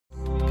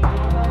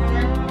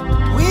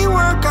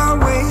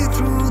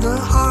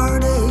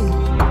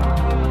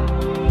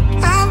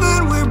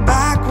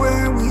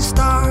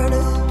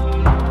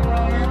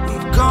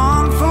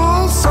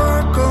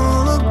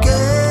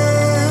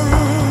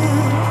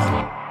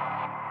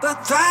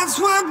but that's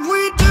what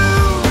we do.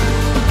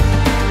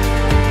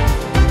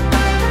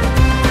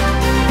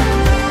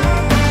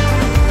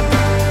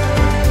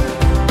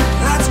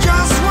 That's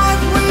just what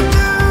we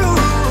do.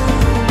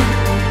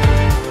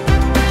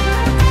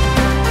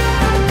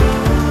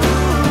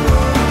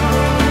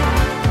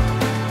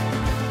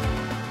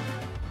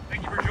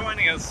 Thank you for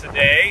joining us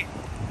today.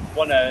 I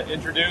want to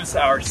introduce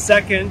our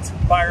second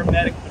fire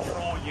medic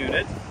patrol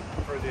unit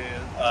for the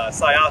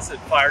Syosset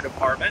Fire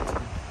Department.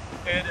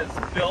 It is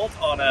built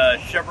on a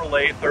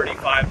Chevrolet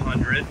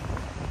 3500,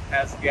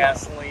 has a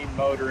gasoline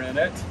motor in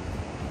it,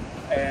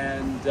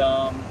 and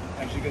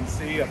as you can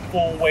see, a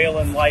full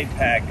Whelen light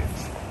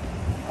package.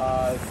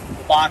 The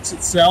box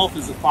itself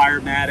is a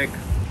Fabricated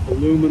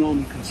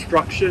aluminum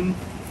construction,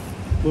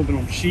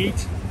 aluminum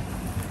sheet.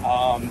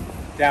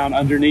 Down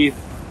underneath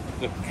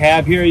the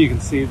cab here, you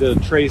can see the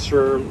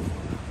tracer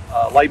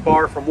light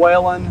bar from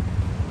Whelen.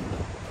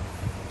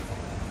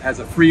 Has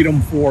a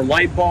Freedom 4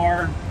 light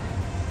bar.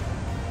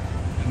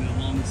 And then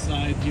along the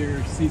side here,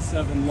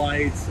 C7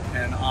 lights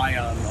and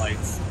ion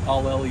lights,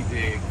 all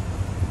LED.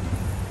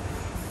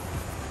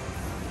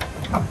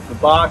 The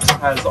box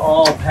has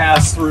all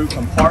pass-through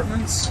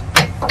compartments.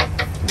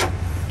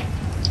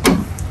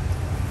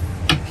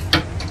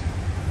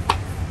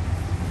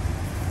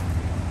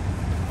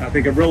 I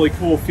think a really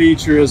cool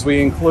feature is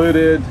we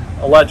included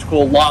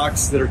electrical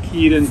locks that are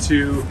keyed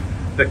into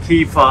the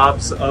key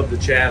fobs of the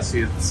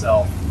chassis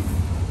itself.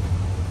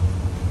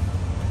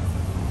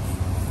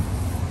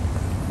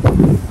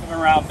 Coming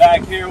around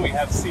back here, we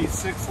have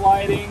C6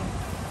 lighting,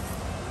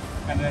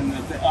 and then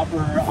at the upper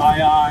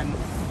ion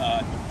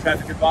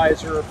traffic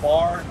advisor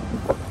bar.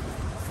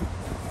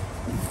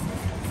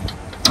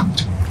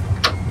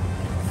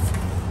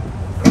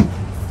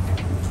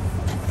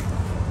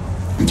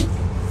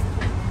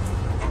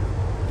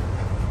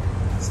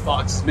 This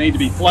box is made to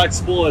be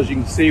flexible, as you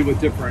can see,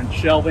 with different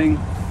shelving,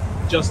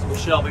 adjustable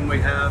shelving we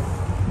have.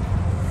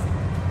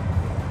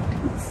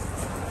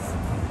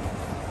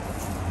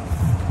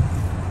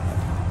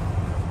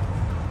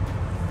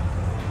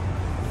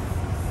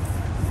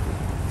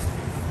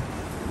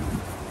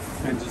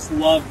 And just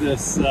love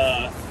this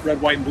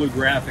red, white, and blue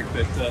graphic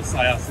that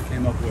Syosset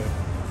came up with.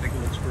 I think it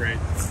looks great.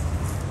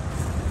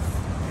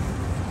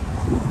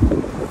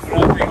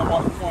 Another thing I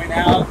want to point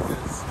out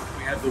is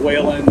we have the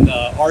Whelen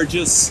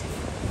Argus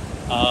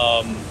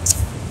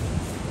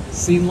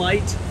scene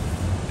light.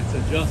 It's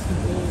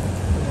adjustable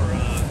for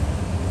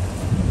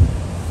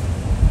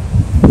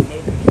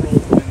remote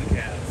controls within the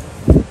cab.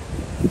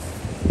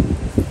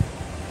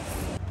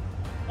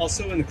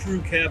 Also in the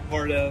crew cab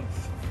part of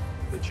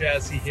the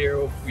chassis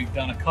here, we've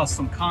done a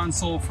custom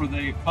console for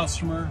the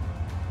customer,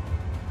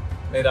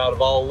 made out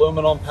of all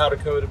aluminum, powder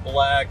coated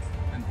black,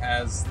 and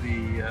has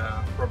the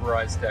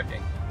rubberized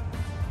decking.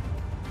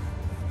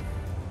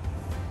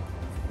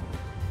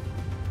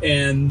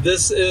 And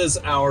this is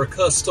our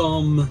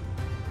custom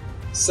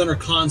center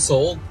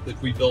console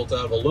that we built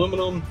out of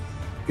aluminum.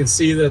 You can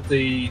see that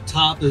the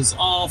top is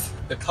off.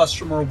 The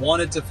customer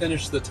wanted to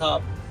finish the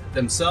top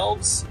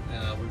themselves.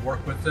 We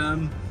work with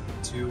them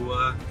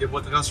to get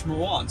what the customer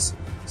wants.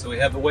 So we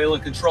have the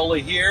Whelen controller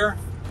here,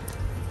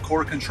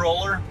 core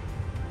controller,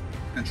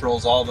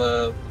 controls all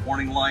the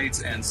warning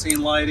lights and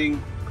scene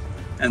lighting,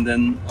 and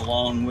then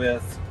along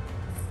with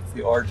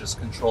the Argus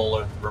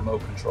controller, the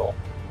remote control.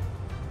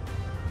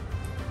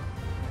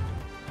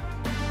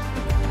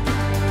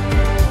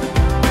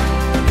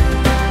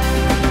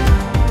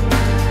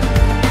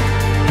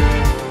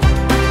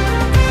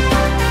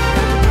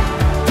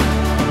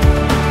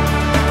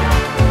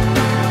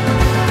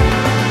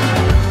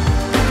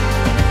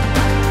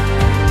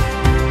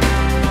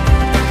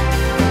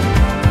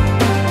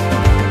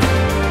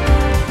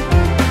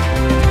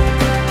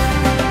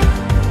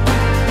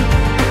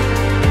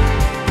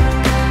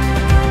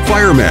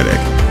 Fire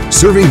Medic,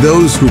 serving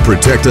those who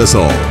protect us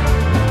all.